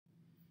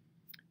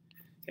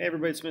Hey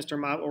everybody, it's Mr.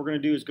 Mott. What we're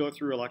going to do is go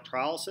through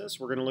electrolysis.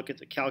 We're going to look at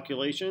the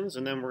calculations,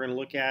 and then we're going to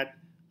look at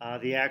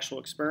the actual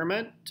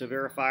experiment to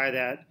verify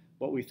that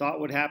what we thought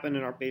would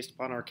happen based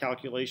upon our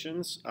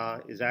calculations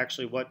is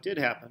actually what did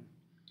happen.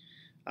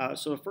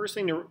 So the first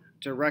thing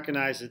to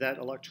recognize is that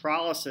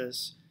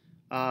electrolysis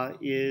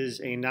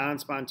is a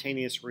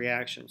non-spontaneous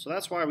reaction. So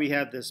that's why we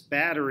have this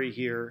battery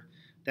here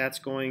that's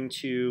going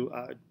to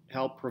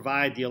help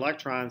provide the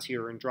electrons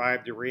here and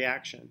drive the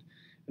reaction.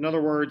 In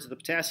other words, the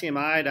potassium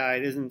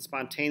iodide isn't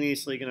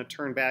spontaneously going to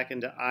turn back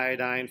into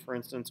iodine, for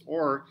instance,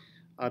 or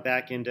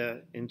back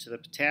into the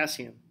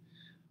potassium.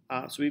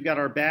 So we've got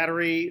our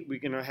battery. We're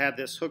going to have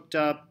this hooked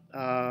up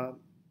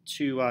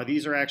to,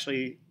 these are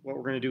actually what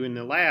we're going to do in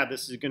the lab.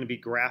 This is going to be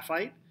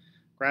graphite.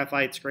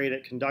 Graphite's great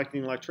at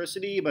conducting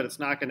electricity, but it's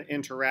not going to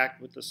interact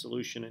with the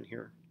solution in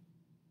here.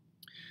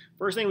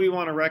 First thing we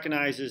want to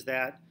recognize is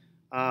that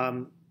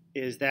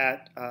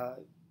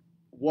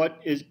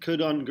what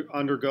could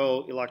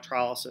undergo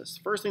electrolysis.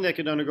 The first thing that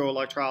could undergo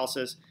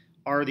electrolysis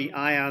are the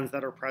ions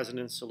that are present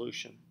in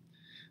solution.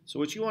 So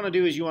what you want to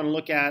do is you want to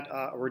look at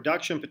a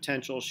reduction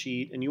potential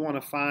sheet, and you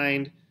want to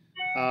find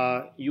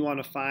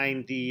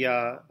the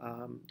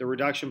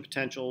reduction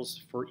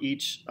potentials for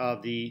each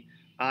of the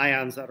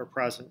ions that are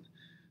present.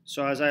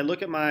 So as I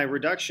look at my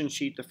reduction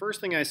sheet, the first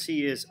thing I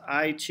see is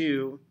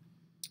I2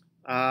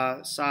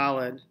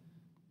 solid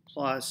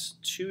plus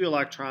 2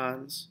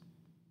 electrons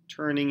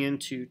turning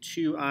into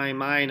 2I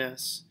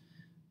minus,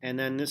 and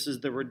then this is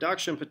the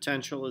reduction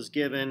potential is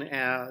given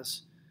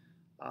as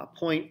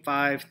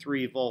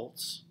 0.53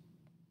 volts.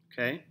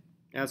 Okay,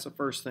 that's the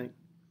first thing.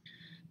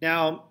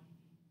 Now,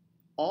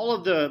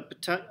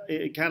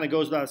 it kind of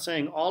goes without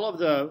saying, all of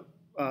the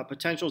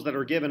potentials that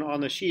are given on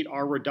the sheet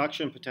are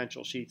reduction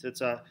potential sheets. It's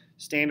a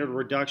standard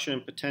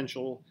reduction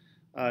potential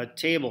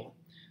table.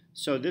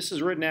 So this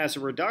is written as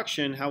a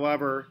reduction.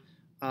 However,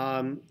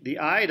 the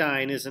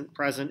iodine isn't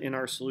present in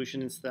our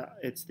solution. It's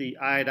the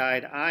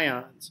iodide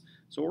ions.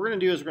 So what we're going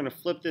to do is we're going to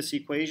flip this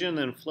equation and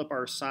then flip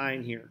our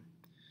sign here.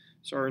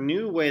 So our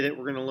new way that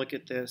we're going to look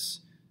at this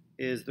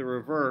is the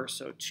reverse.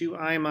 So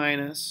 2I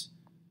minus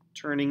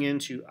turning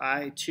into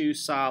I2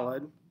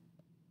 solid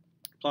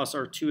plus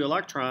our 2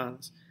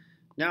 electrons.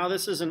 Now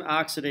this is an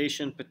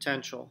oxidation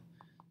potential.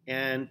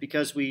 And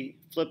because we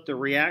flipped the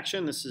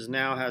reaction, this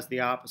now has the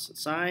opposite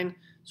sign.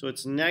 So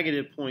it's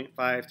negative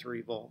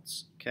 0.53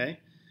 volts. Okay.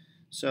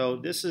 So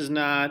this is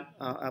not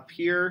up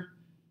here.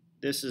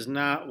 This is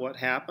not what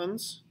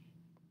happens.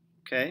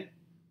 Okay.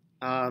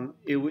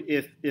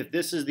 If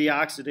this is the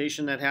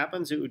oxidation that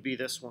happens, it would be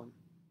this one.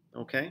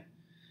 Okay.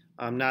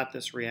 Not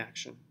this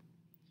reaction.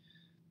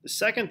 The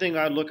second thing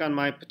I would look on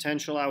my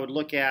potential, I would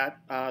look at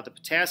the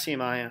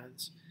potassium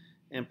ions.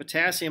 And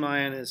potassium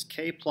ion is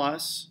K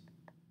plus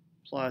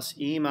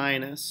E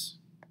minus,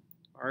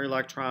 our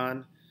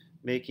electron,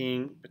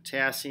 making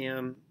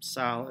potassium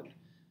solid.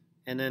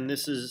 And then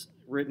this is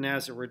written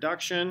as a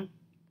reduction.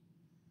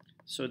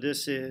 So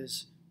this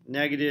is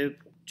negative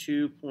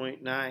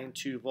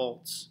 2.92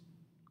 volts.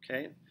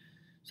 Okay,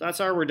 so that's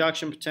our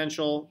reduction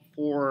potential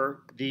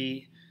for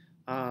the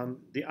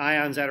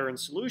ions that are in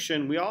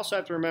solution. We also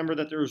have to remember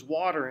that there's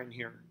water in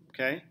here.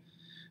 Okay,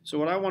 so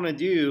what I want to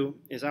do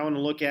is I want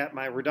to look at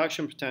my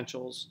reduction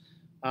potentials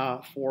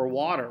for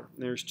water.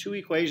 There's 2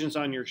 equations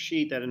on your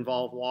sheet that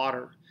involve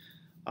water.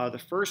 The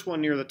first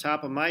one near the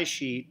top of my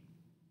sheet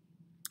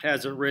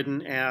has it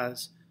written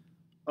as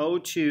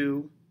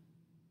O2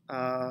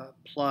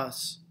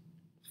 plus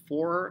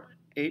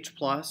 4H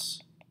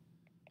plus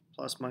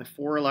my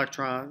 4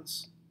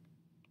 electrons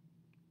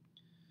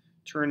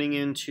turning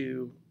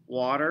into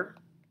water,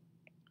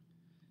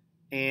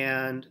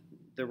 and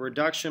the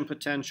reduction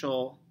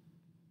potential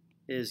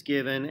is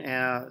given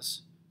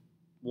as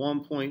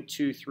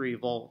 1.23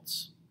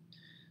 volts.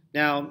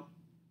 Now,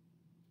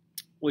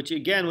 what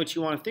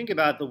you want to think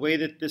about, the way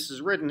that this is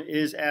written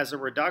is as a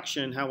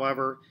reduction.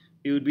 However,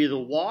 it would be the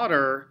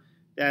water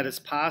that is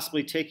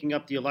possibly taking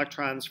up the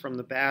electrons from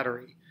the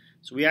battery.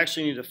 So we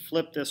actually need to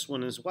flip this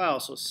one as well.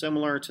 So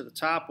similar to the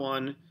top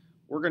one,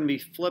 we're going to be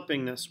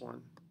flipping this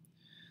one.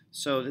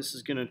 So this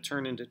is going to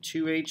turn into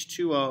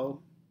 2H2O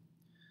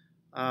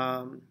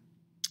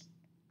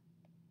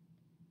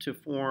to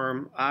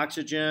form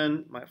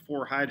oxygen, my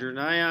 4 hydrogen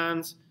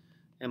ions,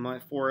 and my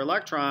 4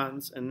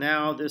 electrons. And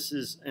now this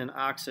is an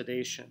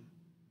oxidation.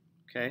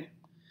 Okay?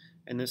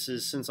 And this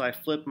is, since I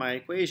flipped my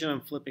equation,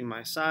 I'm flipping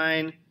my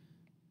sign.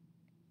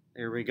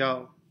 There we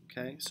go.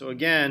 Okay, so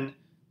again,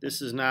 this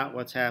is not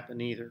what's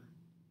happened either.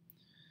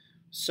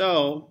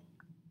 So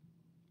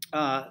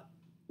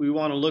we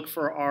want to look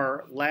for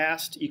our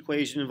last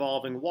equation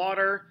involving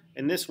water,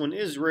 and this one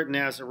is written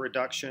as a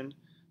reduction.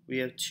 We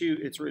have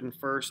it's written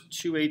first,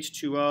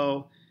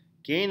 2H2O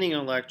gaining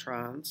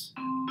electrons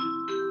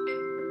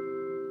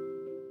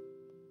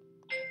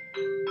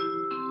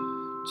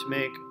to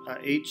make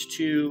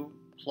H2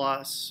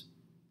 plus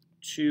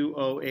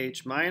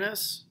 2OH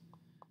minus.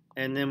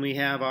 And then we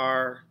have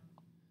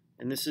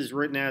and this is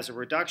written as a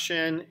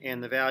reduction,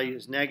 and the value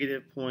is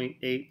negative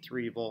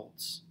 0.83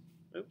 volts.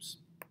 Oops.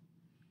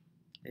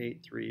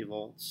 83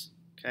 volts.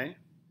 Okay.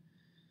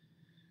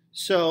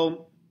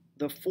 So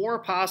the four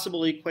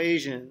possible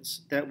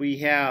equations that we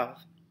have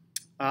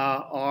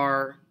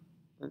are,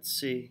 let's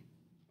see,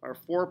 our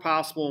four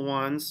possible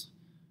ones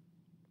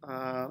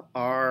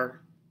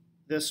are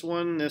this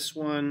one, this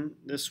one,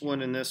 this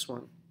one, and this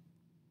one.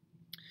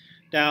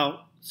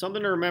 Now,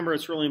 something to remember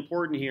that's really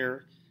important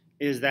here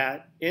is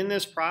that in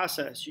this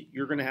process,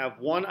 you're going to have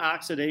one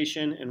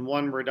oxidation and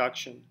one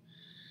reduction.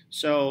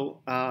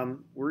 So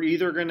we're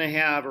either going to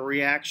have a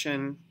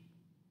reaction,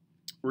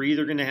 we're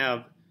either going to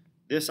have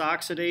this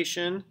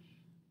oxidation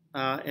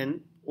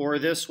or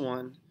this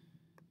one,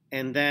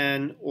 and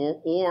then and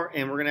we're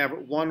going to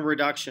have one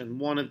reduction,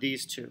 one of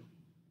these two.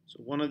 So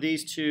one of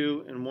these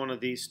two and one of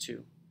these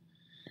two.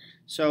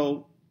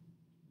 So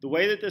the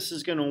way that this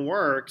is going to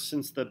work,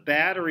 since the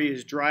battery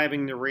is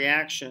driving the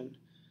reaction,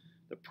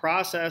 the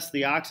process,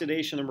 the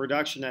oxidation and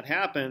reduction that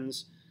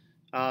happens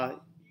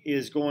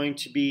is going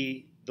to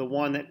be the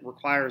one that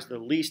requires the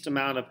least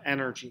amount of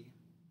energy.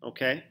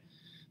 Okay,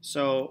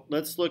 so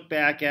let's look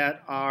back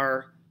at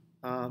our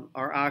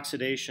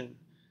oxidation.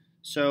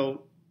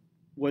 So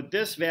with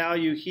this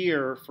value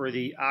here for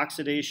the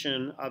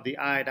oxidation of the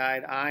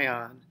iodide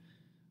ion,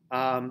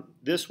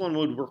 this one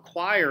would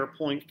require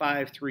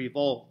 0.53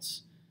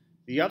 volts.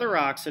 The other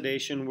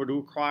oxidation would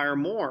require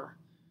more.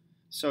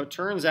 So it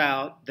turns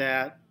out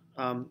that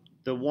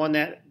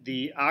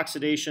the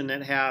oxidation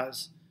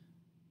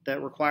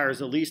that requires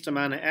the least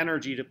amount of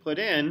energy to put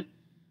in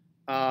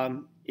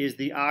is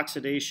the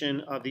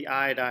oxidation of the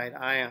iodide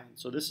ion.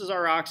 So this is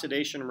our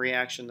oxidation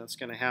reaction that's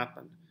going to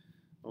happen.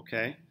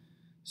 Okay,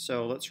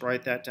 so let's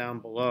write that down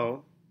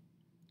below.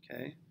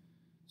 Okay,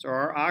 so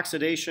our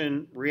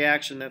oxidation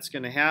reaction that's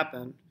going to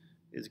happen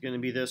is going to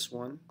be this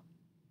one,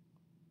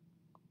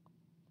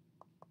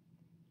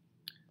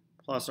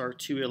 plus our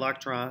 2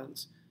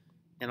 electrons.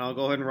 And I'll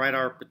go ahead and write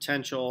our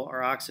potential,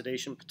 our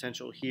oxidation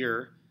potential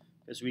here,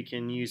 because we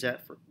can use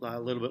that for a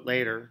little bit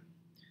later.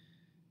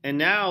 And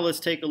now let's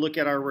take a look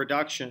at our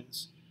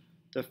reductions.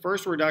 The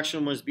first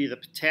reduction was the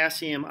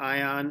potassium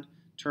ion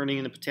turning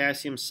into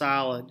potassium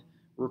solid,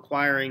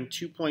 requiring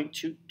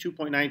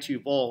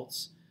 2.92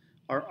 volts.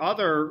 Our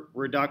other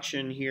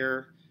reduction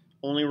here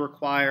only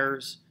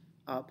requires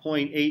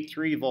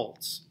 0.83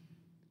 volts.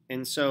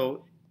 And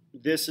so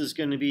this is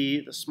going to be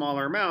the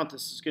smaller amount.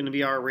 This is going to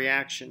be our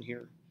reaction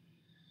here.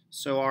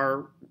 So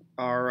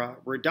our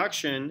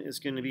reduction is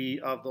going to be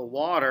of the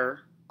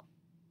water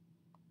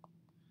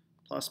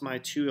plus my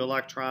 2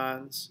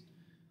 electrons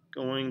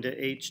going to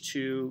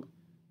H2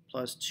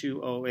 plus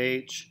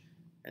 2OH.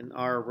 And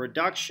our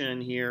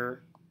reduction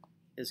here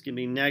is going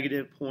to be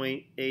negative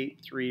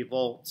 0.83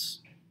 volts.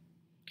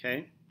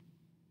 Okay.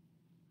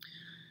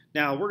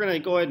 Now we're going to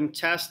go ahead and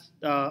test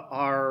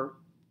our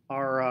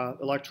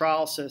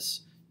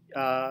electrolysis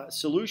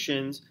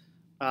solutions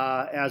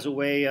as a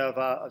way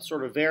of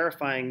sort of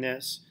verifying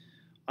this.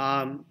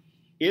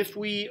 If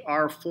we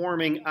are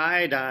forming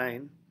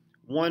iodine,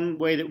 one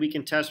way that we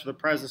can test for the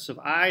presence of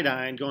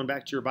iodine, going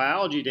back to your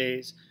biology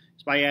days,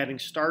 is by adding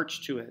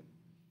starch to it.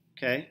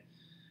 Okay.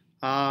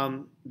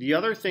 The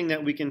other thing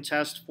that we can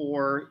test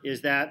for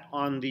is that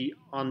on the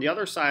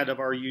other side of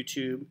our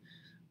U-tube,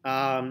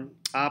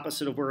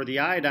 opposite of where the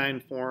iodine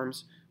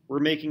forms, we're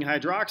making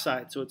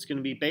hydroxide, so it's going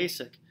to be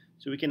basic.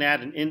 So we can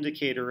add an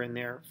indicator in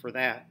there for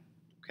that.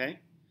 Okay.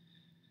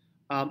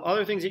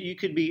 Other things that you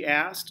could be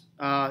asked,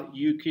 to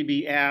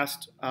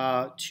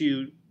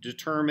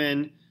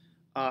determine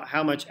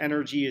how much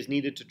energy is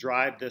needed to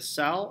drive this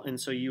cell, and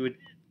so you would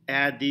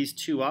add these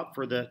two up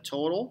for the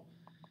total.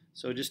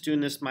 So just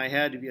doing this in my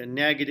head, it'd be a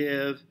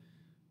negative,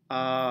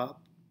 let's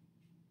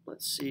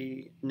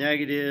see,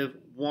 negative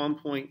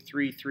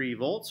 1.33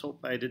 volts. Hope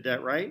I did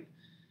that right.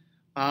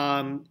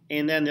 And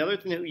then the other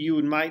thing that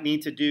you might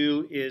need to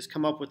do is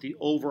come up with the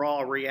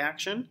overall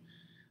reaction.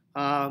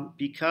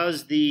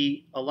 Because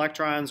the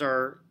electrons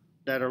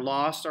that are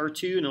lost are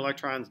 2 and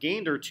electrons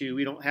gained are 2,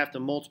 we don't have to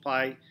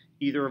multiply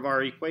either of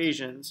our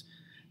equations,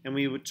 and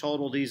we would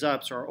total these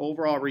up. So our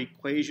overall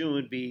equation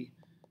would be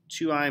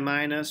 2I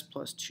minus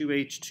plus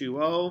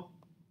 2H2O,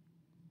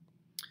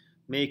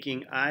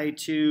 making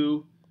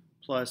I2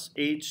 plus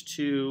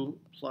H2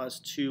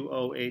 plus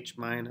 2OH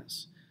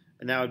minus.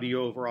 And that would be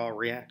your overall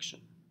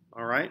reaction.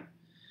 All right.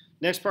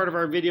 Next part of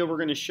our video, we're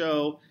going to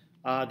show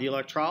the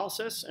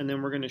electrolysis, and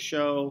then we're going to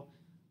show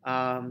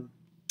and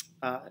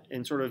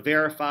sort of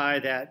verify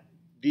that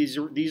these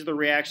are the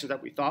reactions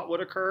that we thought would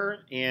occur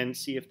and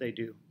see if they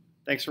do.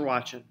 Thanks for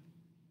watching.